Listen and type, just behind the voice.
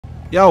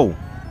Yo,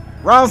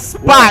 wrong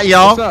spot,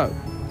 y'all.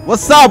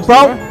 What's up,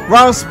 bro?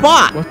 Wrong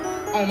spot.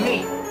 On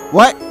me.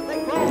 What?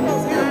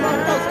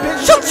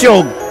 Shut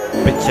your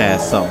bitch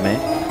ass up,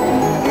 man.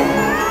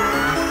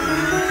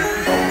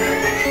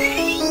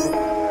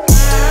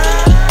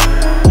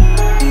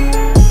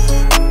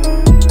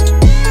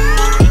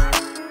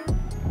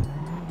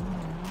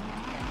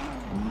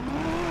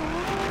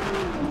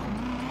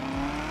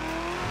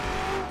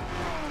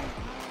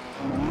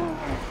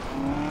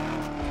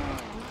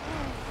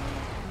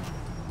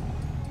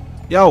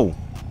 Yo,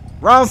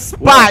 wrong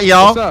spot,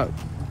 y'all.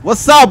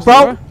 What's up,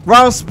 bro?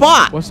 Wrong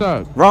spot. What's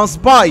up? Wrong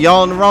spot,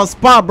 y'all. In the wrong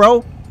spot, bro.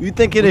 What you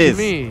think it is?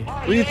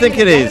 What do you think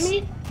it is?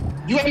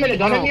 You aiming a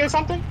gun at me or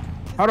something?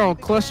 Hold on,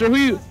 Cluster. Who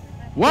you?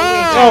 Whoa!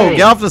 Oh,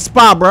 get off the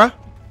spot, bro.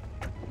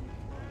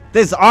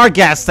 This is our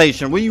gas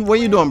station. What you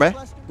doing, bro?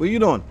 What you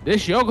doing?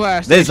 This your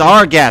gas station. This is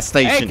our gas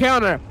station. Hey,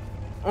 counter.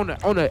 On the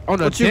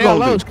what you dead gonna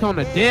lows, do? on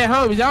the dead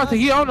homies. I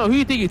don't know who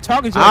you think you're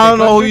talking to. I don't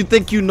know who you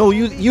think you know.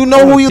 You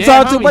know who you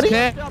talking to, buddy?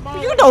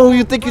 You know who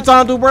you think you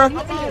talking to, bro?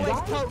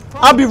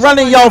 I'll be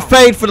running y'all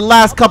fade for the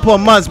last couple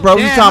of months, bro.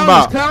 What you talking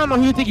about? I don't know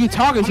who you think you're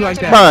talking to like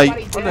that.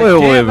 Bro,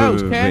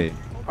 wait.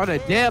 On the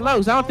dead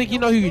lows, I don't think you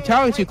know who you're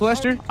talking to,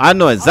 Cluster. I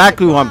know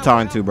exactly who I'm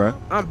talking to, bro.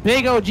 I'm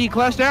big OG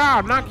Cluster.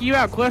 I'll knock you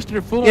out,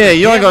 Cluster. Fool. Yeah,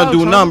 you ain't gonna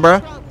do nothing,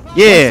 bro.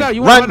 Yeah,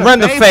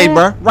 run the fade,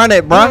 bro. Run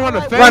it, bro.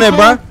 Run it,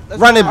 bro.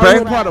 Run it,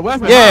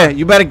 bro. Yeah,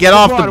 you better get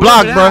off the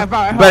block, bro.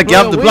 You better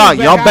get off the block.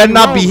 Y'all better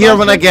not be here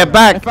when I get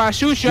back.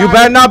 You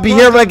better not be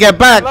here when I get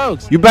back.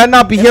 You better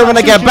not be here when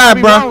I get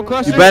back,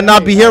 bro. You better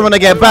not be here when I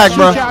get back,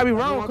 bro.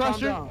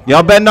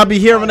 Y'all better not be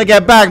here when I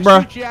get back,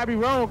 bro.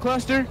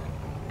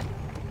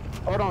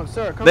 Hold on,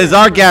 sir. This is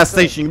our gas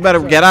station. You better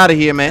get out of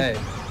here, man.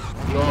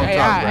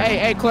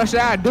 Hey, Cluster,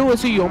 I do it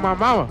to you on my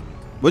mama.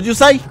 What'd you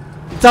say?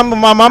 You talking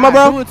about my mama,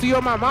 bro? I do it to you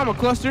on my mama,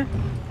 Cluster.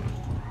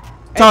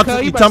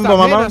 You talking about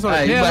my mama?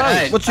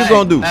 What you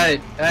gonna do?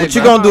 What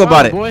you gonna do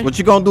about it? What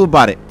you gonna do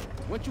about it?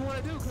 What you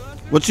wanna do,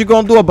 Cluster? What you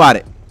gonna do about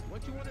it?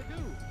 What you wanna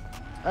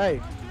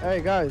do?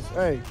 Hey, guys,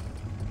 hey,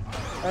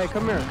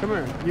 come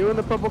here. You in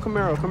the purple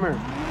Camaro, come here.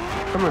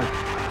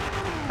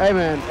 Hey,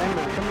 man,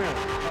 come here.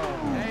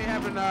 Hey,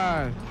 having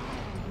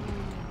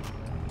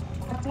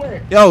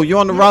Yo, you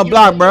on the wrong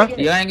block, bro?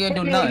 You ain't gonna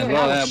do nothing,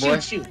 bro, that boy.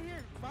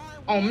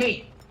 On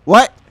me.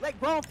 What? Let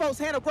grown folks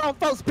handle grown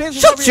folks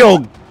business. Shut your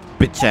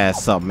bitch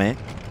ass up, man.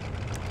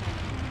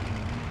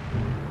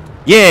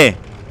 Yeah.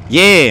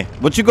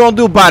 What you gonna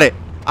do about it?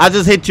 I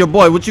just hit your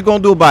boy. What you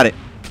gonna do about it?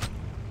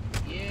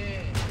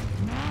 Yeah.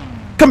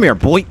 Come here,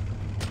 boy.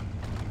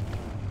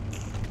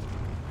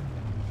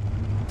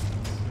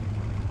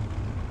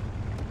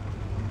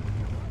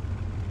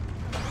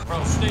 Bro,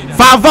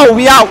 5-0,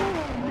 we out.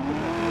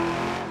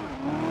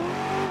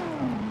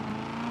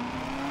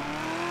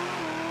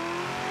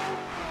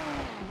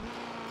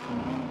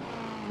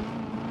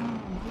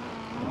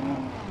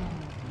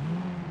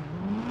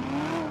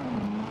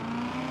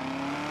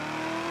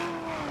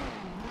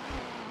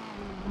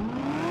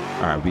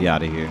 All right, we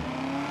out of here.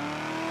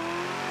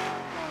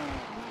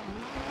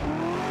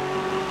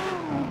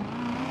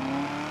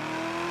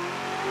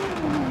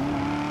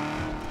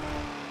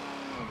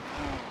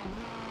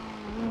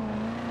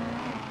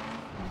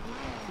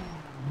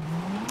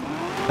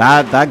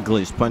 That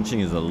glitch punching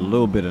is a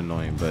little bit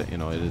annoying, but you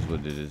know, it is what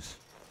it is.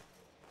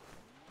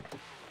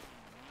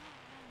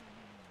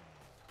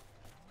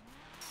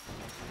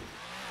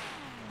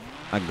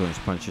 That glitch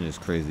punching is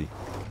crazy.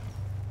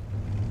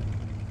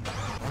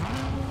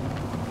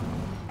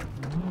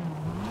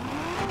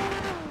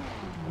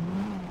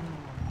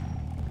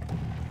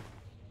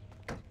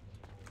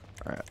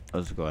 Alright,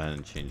 let's go ahead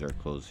and change our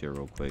clothes here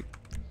real quick.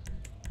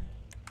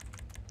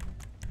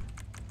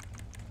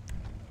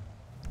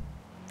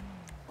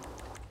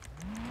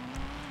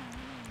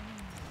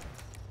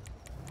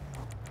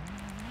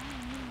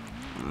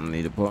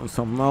 Need to put on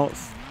something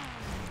else.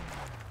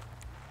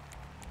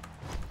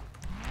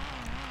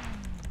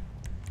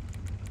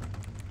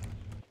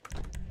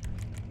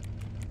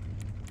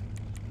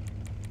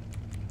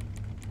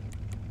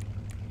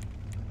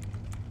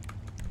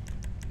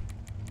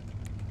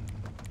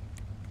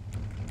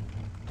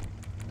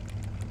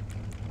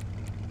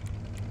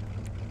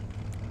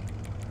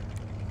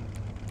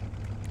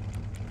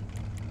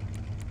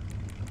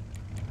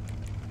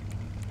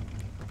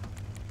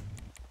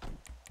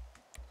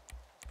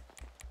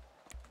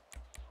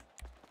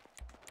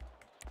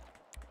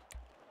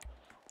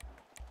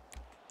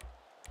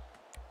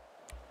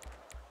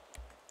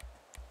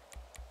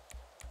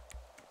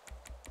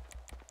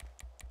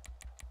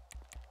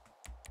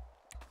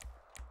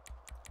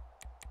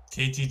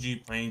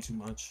 KTG playing too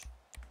much.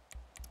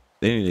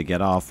 They need to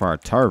get off our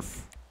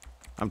turf.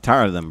 I'm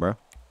tired of them, bro.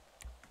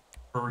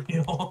 For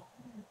real.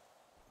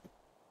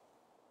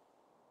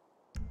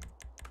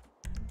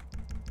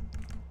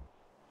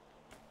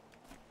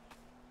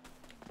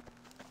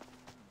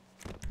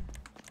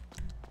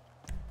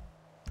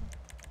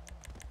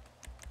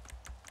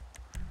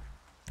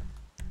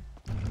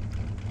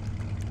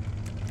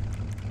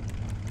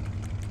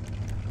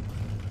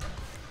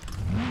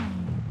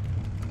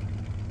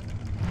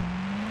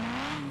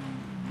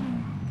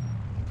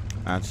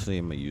 Actually,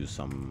 I'm gonna use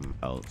something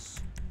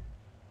else.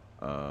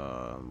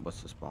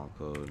 What's the spawn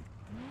code?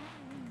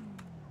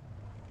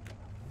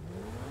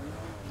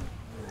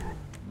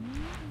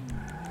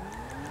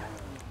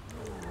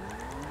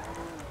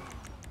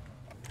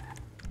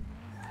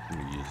 Let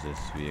me use this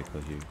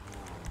vehicle here.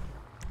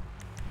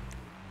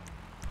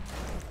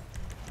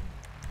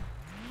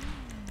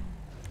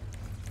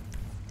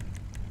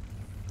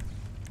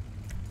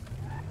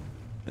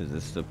 Is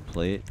this the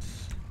plates?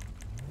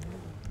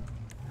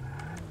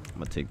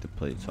 I'm gonna take the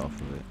plates off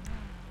of it.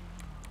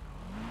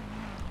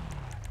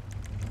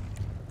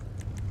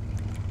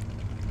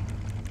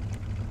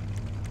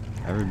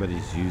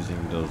 Everybody's using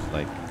those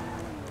like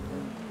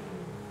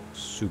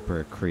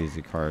super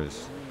crazy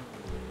cars.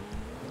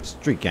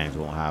 Street gangs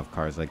won't have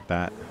cars like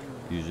that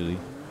usually.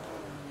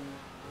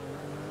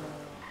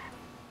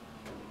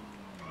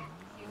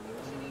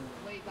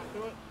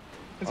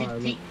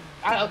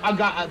 I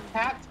got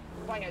attacked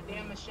by a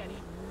damn machete.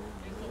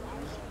 And so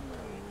I shot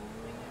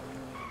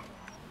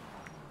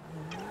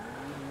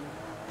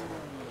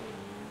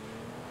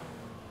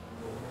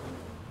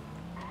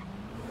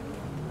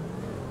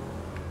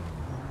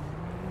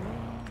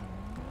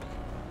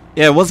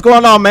Yeah, what's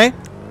going on, man?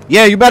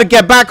 Yeah, you better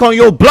get back on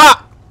your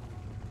block.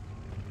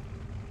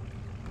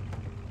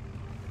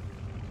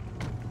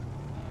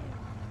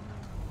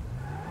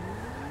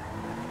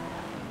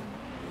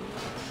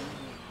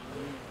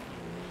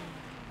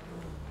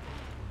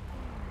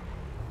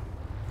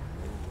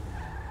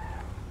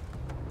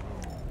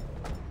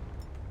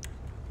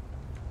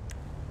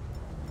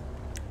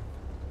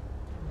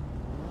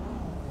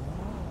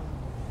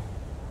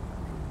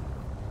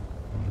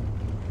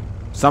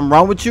 Something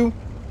wrong with you?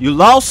 You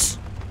lost?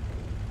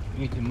 You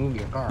need to move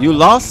your car. You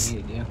lost?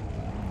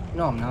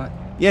 No, I'm not.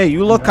 Yeah,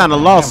 you look kind of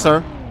lost,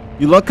 sir.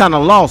 You look kind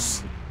of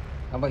lost.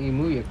 How about you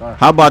move your car?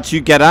 How about you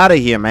get out of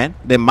here, man?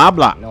 Then my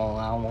block. No,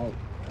 I won't.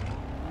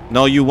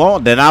 No, you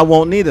won't. Then I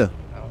won't neither.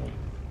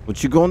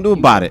 What you gonna do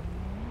about it?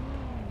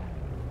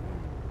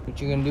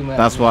 What you gonna do, man?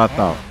 That's what I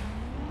thought.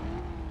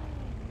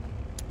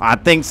 I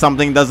think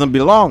something doesn't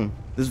belong.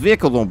 This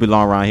vehicle don't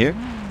belong around here.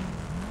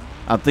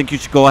 I think you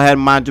should go ahead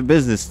and mind your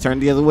business. Turn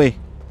the other way.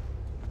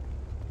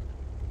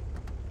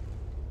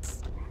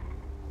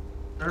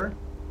 Sir?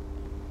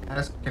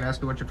 Can I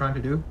ask you what you're trying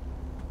to do?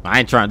 I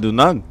ain't trying to do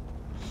nothing.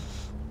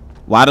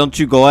 Why don't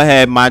you go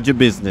ahead and mind your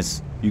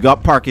business? You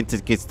got parking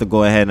tickets to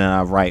go ahead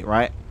and write,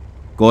 right?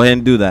 Go ahead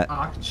and do that.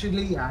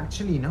 Actually,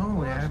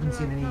 no. I haven't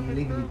seen any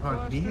illegally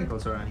parked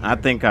vehicles around here. I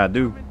think I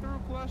do.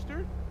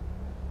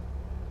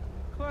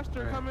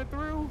 Cluster coming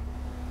through.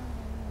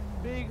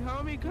 Big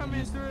homie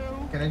coming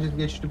through. Can I just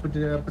get you to put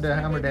the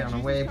hammer down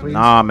away, please?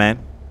 Nah, man.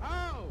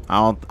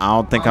 I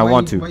don't think I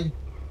want to.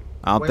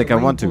 I don't think I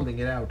want to. Pulling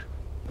it out?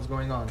 What's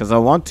going on? Cause I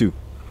want to.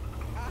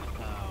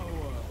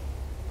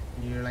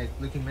 You're like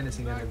looking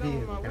menacing in the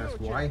vehicle. Can I ask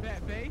why?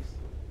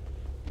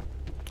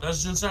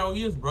 That's just how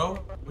he is, bro.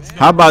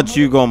 How about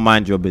you go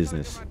mind your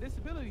business?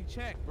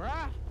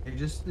 It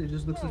just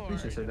looks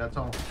suspicious, sir. That's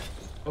all.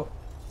 Oh.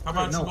 How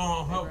about you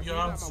gonna help your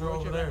officer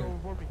over there?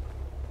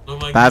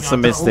 Like That's a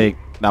mistake.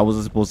 That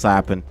wasn't supposed to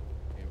happen.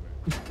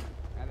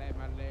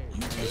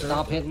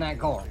 Stop hitting that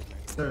car.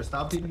 Sir,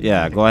 stop hitting.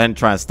 Yeah, go ahead and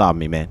try and stop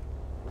me, man.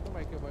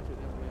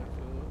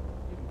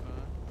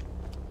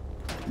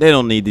 They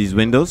don't need these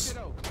windows.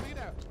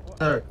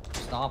 Sir.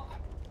 Stop.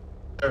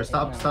 Sir,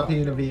 stop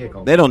hitting the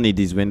vehicle. They don't need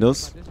these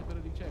windows.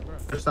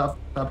 Sir, stop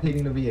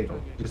hitting the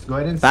vehicle. Just go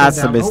ahead and That's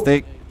sit a down.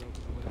 mistake.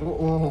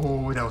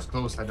 Oh, that was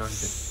close. I don't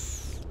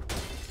think.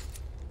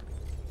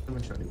 I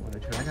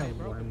got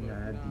one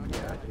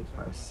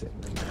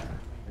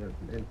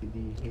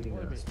LTD hitting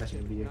a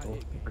smashing vehicle.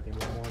 Fucking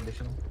one more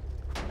additional.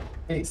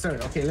 Hey, sir.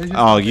 Okay, let's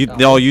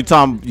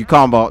just. You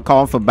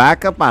calling for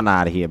backup? I'm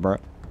out of here, bro.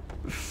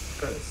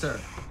 Sir.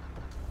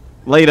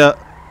 Later.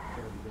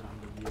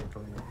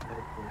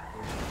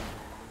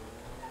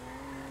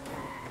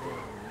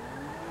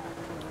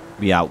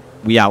 We out.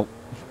 We out.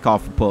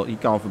 He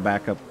called for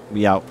backup.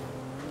 We out.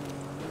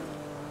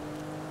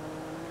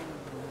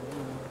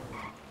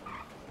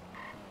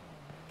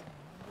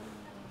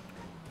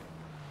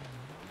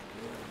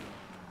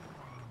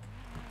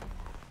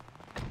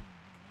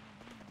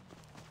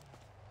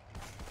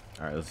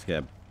 All right, let's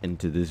get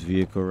into this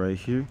vehicle right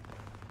here.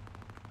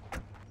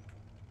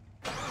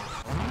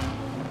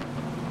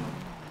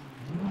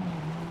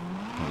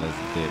 Let's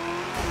dip.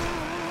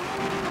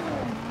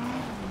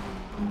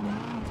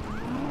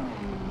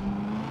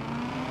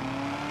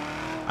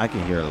 I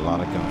can hear a lot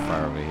of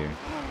gunfire over here.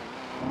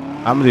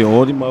 I'm the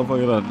only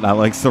motherfucker that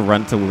likes to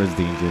run towards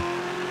danger.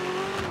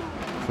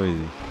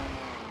 Crazy.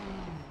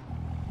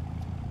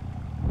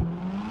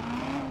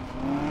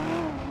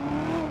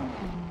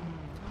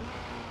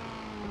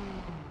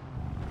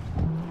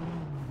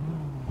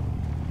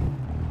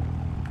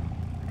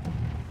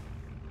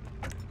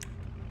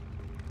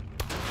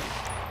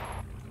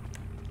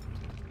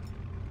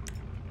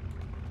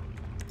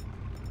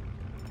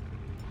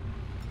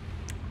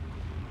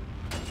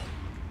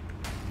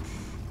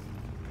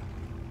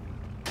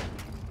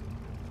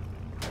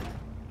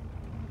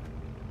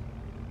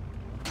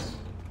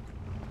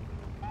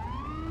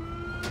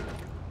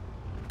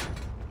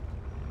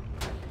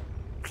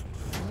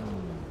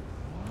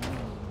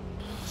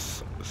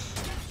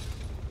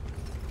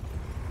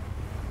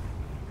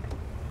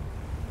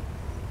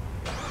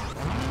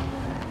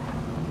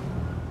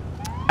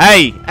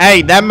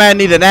 Hey, that man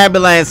need an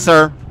ambulance,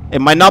 sir.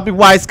 It might not be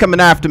wise coming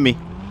after me.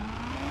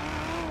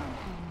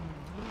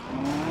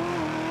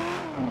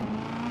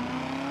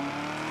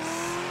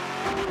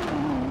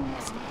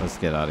 Let's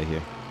get out of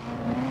here.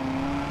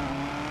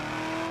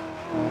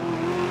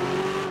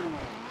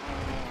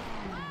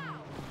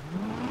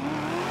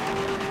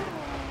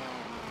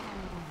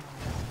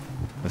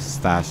 Let's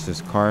stash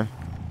this car.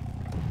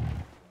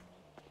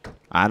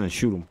 I didn't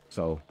shoot him,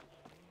 so.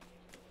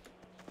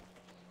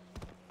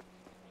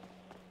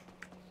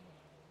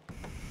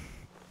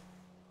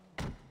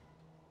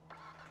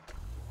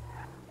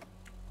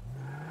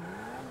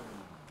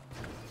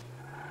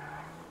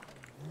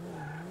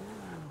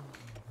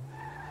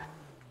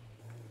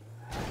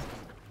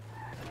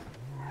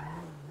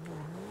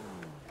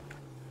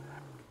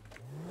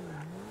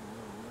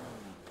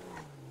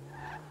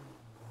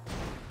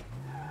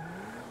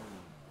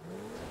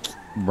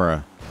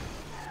 Bruh.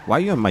 Why are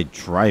you in my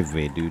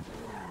driveway, dude?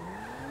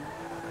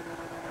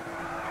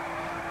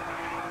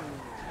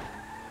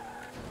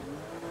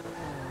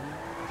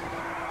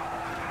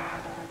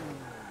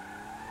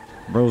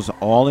 Bro's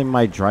all in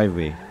my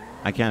driveway.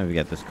 I can't even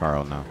get this car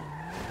out now.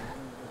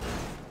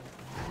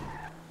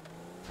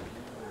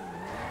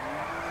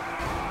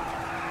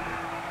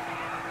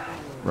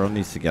 Bro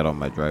needs to get on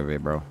my driveway,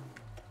 bro.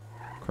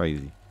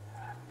 Crazy.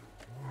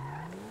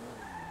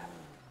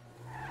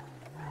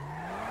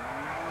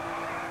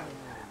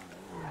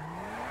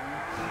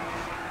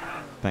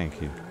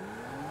 Thank you.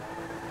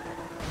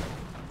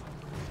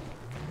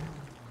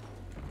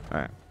 All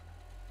right.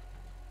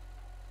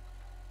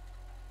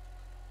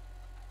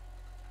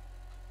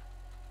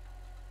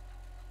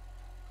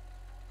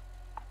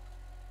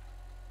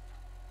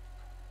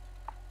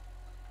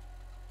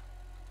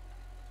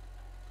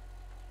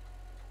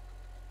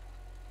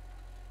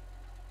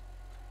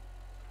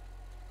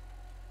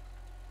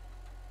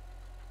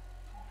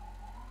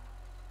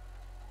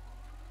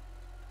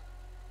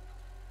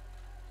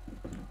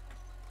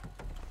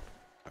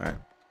 All right.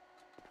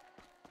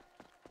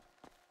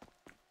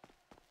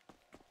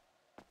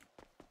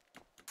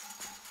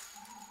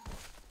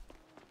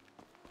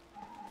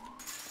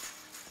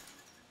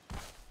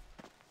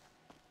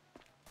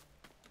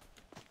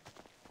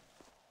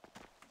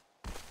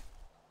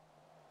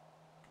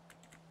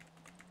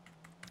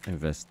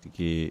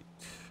 Investigate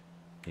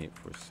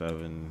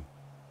 847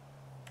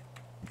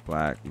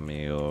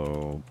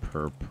 blackmail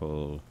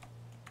purple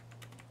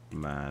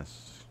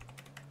mask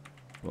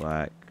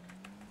black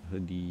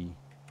hoodie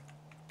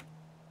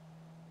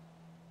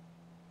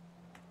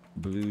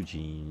blue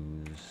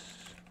jeans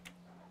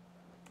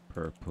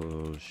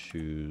purple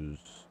shoes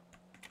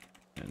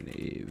and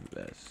a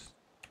vest.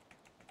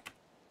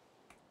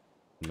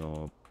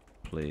 No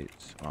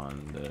plates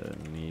on the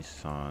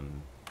Nissan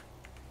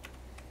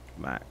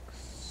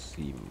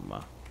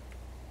Maxima.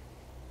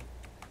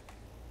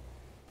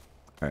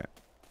 Alright.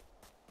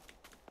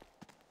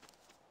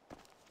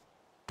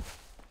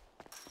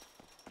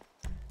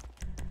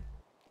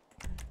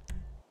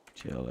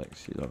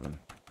 GLX 11.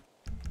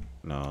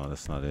 No,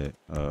 that's not it.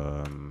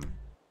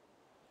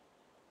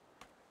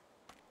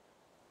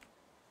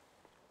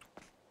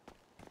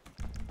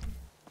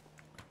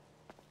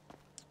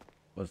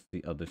 What's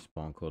the other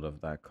spawn code of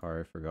that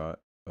car? I forgot.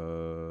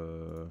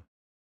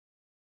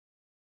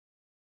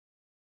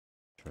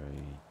 Try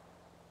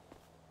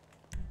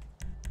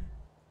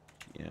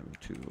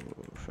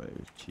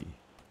GM205G.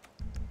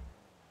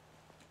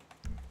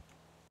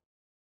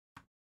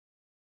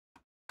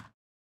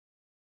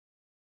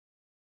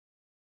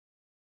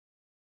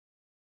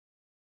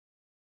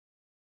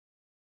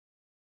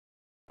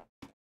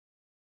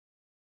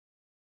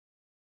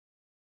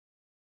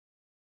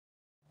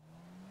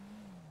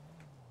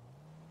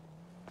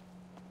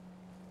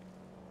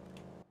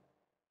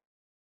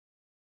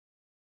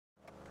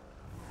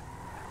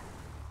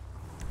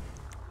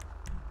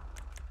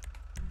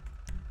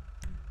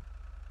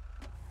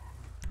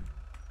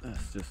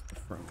 That's just the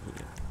front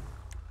hood.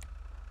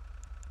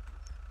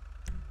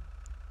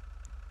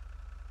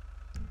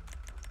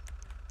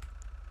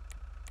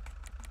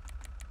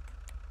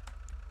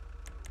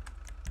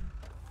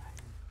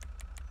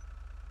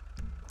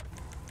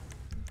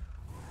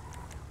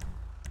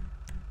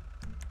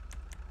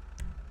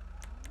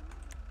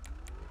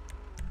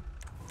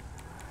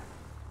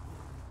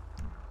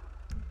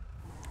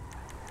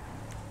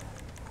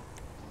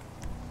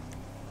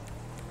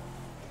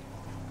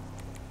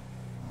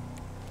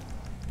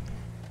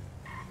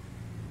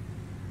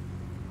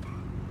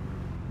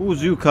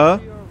 Who's you, cuh?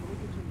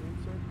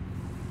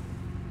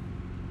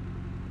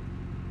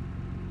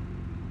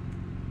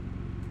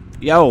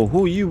 Yo,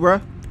 who you,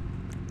 bruh?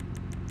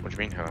 What do you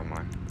mean, who am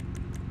I?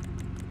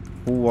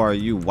 Who are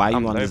you? Why are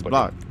you on this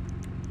block?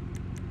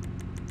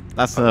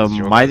 That's Oh,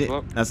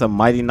 that's a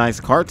mighty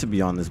nice car to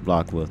be on this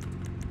block with.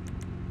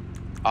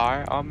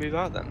 Alright, I'll move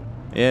out then.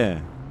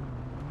 Yeah.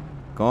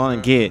 Go on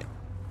and get.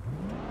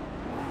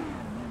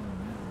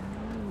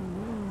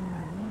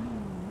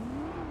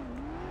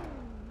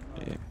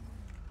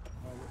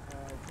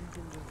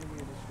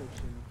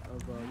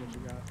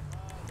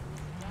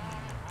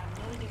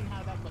 really didn't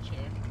have that much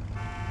hair.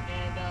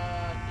 And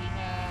he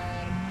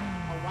had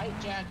a white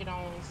jacket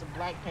on, some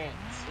black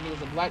pants, and he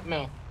was a black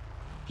male.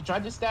 He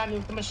tried to stab me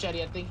with the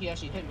machete. I think he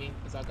actually hit me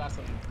because I got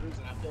some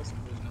bruising. I feel some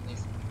bruising at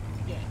least.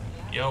 Yeah.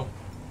 Yo.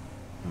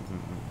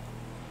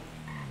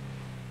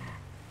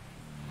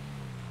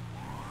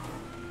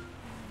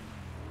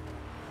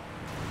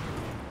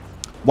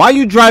 Why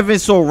you driving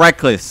so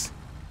reckless?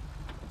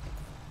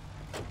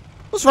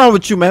 What's wrong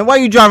with you, man? Why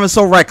you driving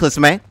so reckless,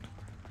 man?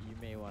 You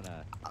may want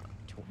to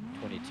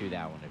 22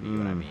 that one if you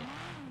know what I mean.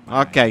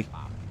 Okay.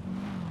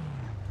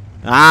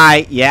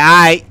 Alright, yeah,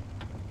 alright.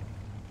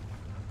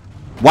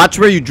 Watch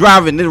where you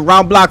driving. There's a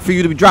round block for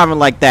you to be driving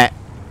like that.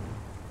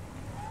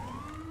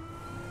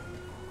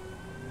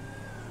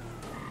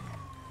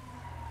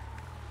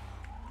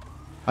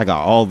 I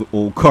got all the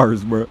old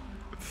cars, bro.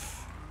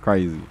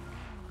 Crazy.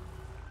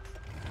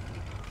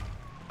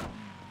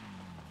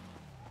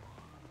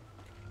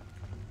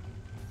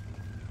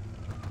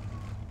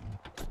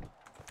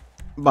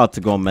 I'm about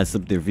to go mess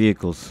up their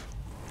vehicles.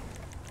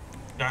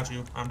 Got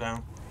you. I'm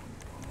down.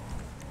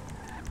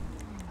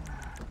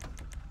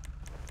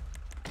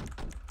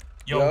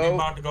 Yo, we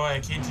about to go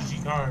at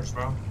KTG cars,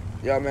 bro.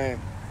 Yeah, man.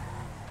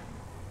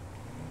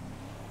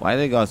 Why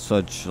they got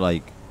such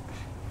like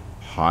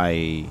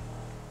high?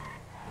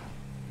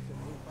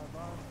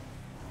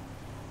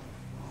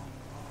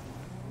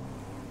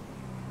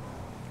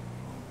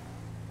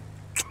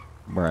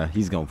 Bruh,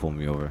 he's gonna pull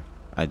me over.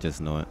 I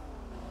just know it.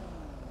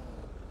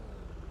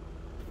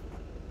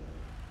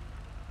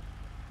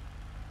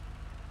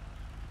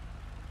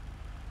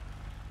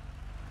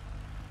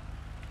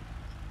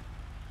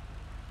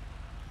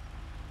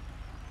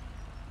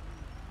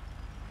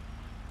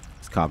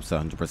 This cop's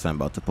 100%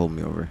 about to pull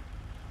me over.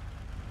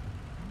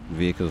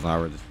 Vehicle's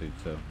not registered,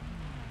 so.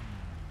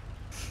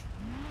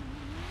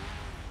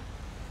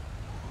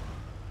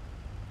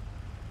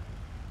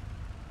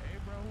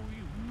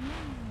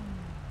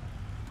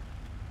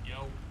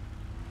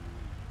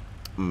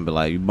 I'm gonna be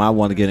like, you might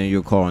want to get in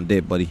your car and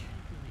dip, buddy.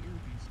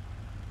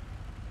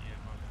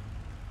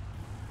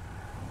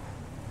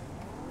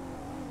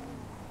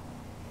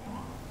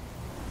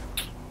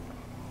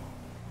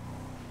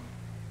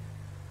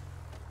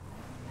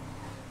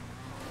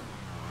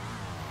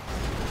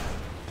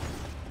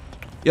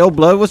 Yo,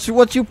 blood, what's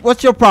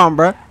your problem,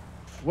 bro?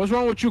 What's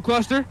wrong with you,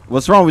 Cluster?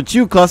 What's wrong with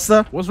you,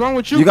 Cluster? What's wrong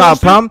with you? You got a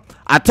problem?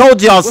 I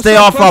told y'all stay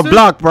off our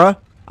block, bro.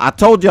 I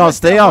told y'all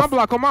stay off.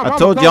 I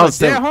told y'all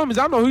stay. Homies,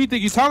 I don't know who you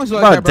think you're talking to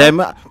like that,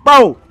 bro.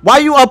 Bro, why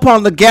you up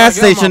on the gas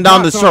station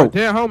down the street?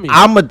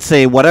 I'ma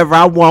say whatever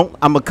I want.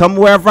 I'ma come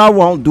wherever I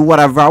want, do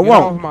whatever I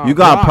want. You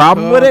got a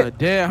problem with it?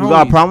 You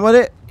got a problem with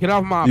it? Get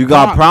off my You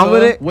got a problem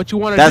with it? What you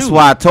want to do? That's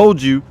why I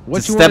told you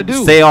to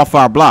stay off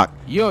our block.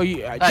 Yo,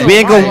 we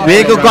ain't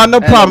gonna got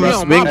no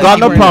problems. We ain't got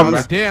no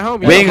problems.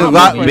 We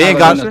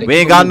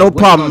ain't got no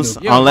problems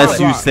unless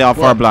you stay off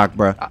our block,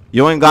 bro.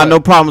 You ain't got no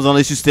problems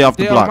unless you stay off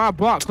the block.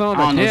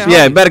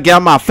 Yeah, you better get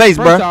out my face,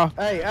 bro.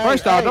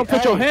 First off, don't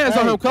put your hands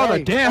on him,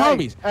 calling the damn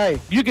homies.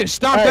 You get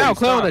stomped out,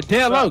 calling the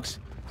damn lokes.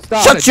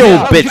 Shut your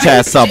bitch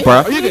ass up,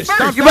 bro. You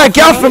better get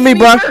out for me,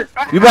 bro.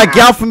 You better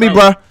get out for me,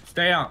 bro.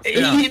 Stay out.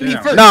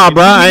 Nah,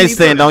 bro, I ain't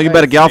staying down. You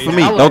better get off for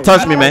me. Don't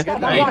touch me, man.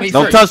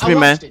 Don't touch me,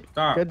 man. You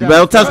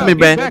better touch me,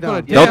 man.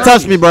 Don't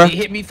touch me, bro. He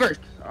hit me first.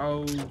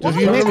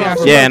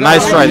 Yeah,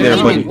 nice try there,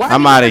 buddy.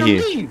 I'm out of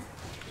here.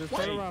 Just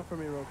turn around for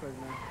me real quick,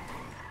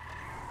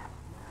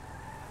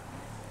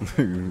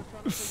 man.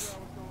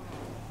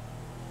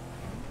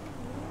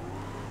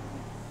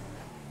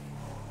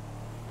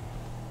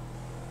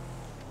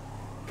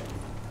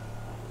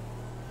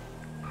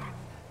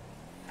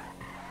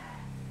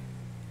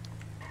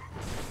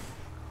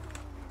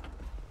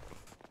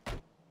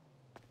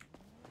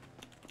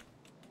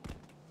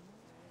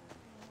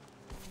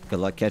 Good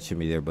luck catching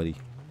me there, buddy.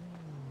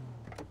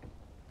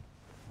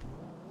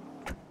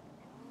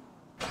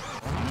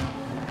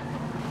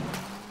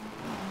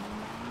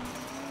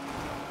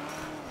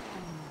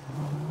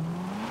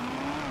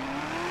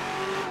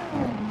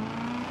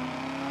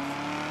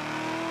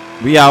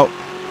 We out.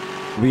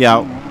 We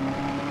out.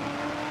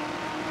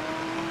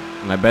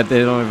 And I bet they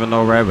don't even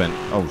know where I went.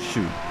 Oh,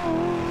 shoot.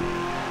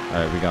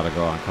 Alright, we gotta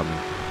go. I'm coming.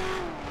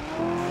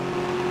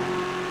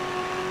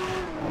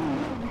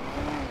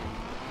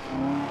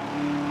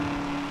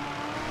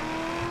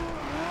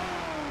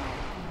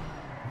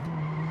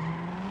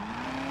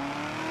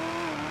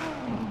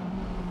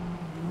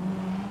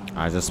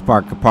 I just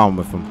sparked a problem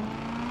with him.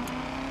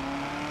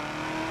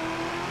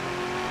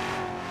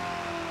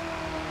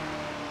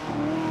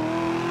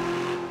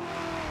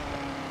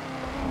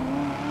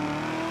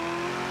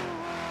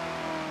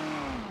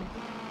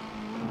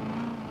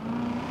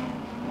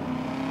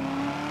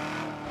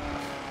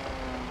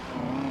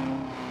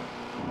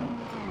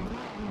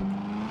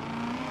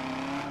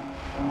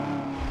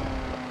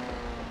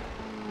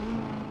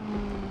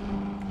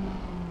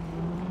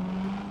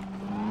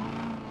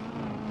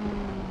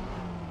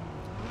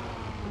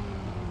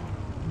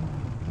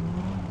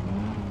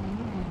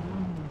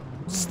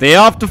 Stay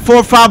off the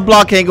 4-5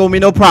 block, ain't gonna be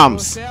no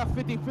problems. Stay off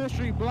 55th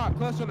Street block,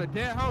 cluster on the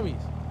dead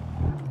homies.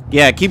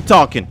 Yeah, keep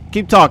talking.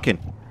 Keep talking.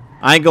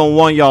 I ain't gonna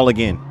warn y'all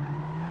again.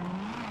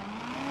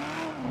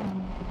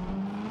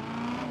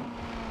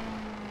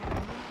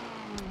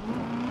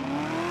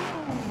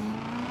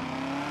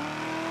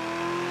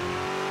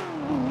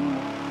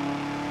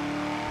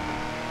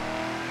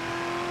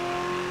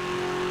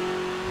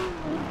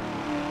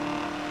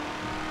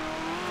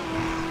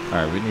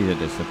 Alright, we need to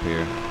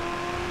disappear.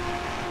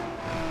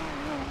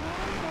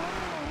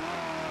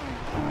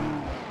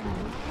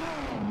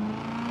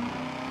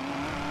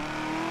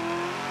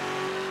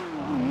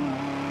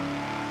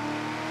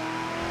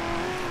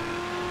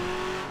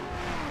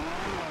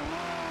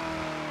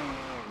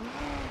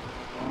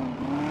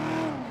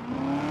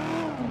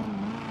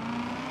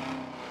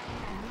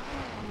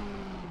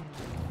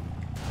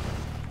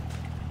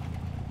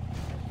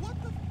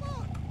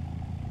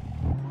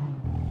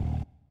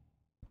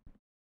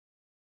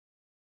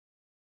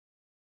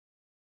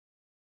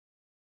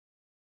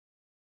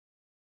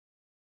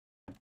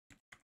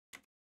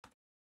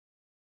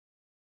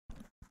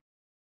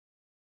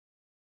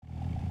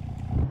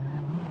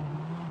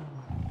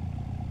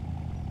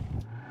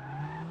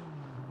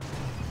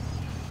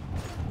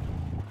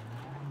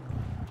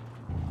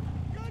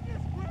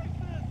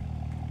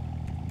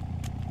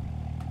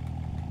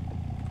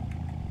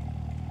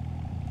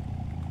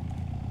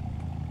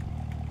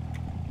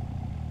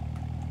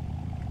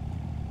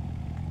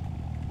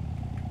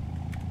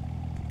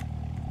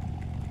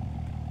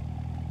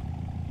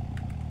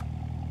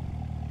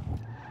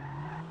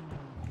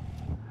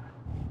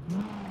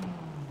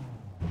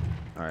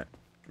 Alright,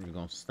 we're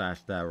gonna stash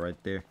that right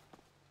there.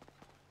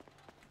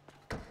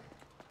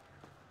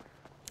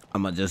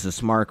 I'm just a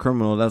smart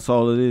criminal, that's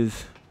all it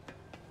is.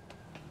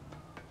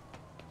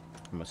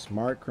 I'm a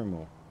smart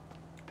criminal.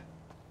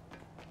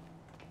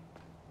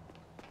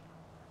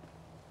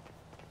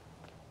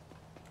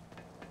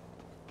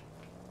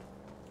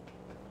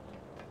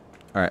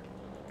 Alright,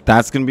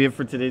 that's gonna be it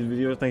for today's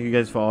video. Thank you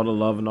guys for all the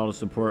love and all the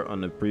support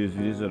on the previous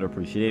videos. I'd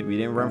appreciate it. We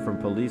didn't run from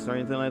police or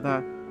anything like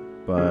that,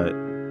 but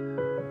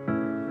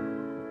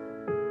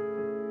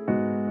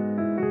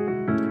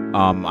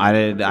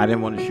I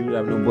didn't want to shoot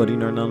at nobody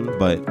nor nothing,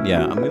 but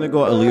yeah, I'm gonna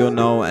go Leo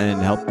now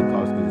and help the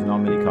cops because there's not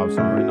many cops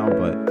on right now.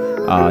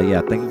 But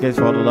yeah, thank you guys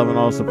for all the love and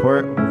all the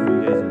support.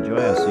 Hopefully you guys enjoy.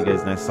 I'll see you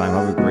guys next time.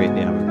 Have a great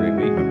day. Have a great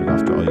week. Remember,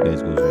 after all you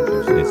guys go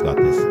through, you guys got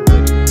this.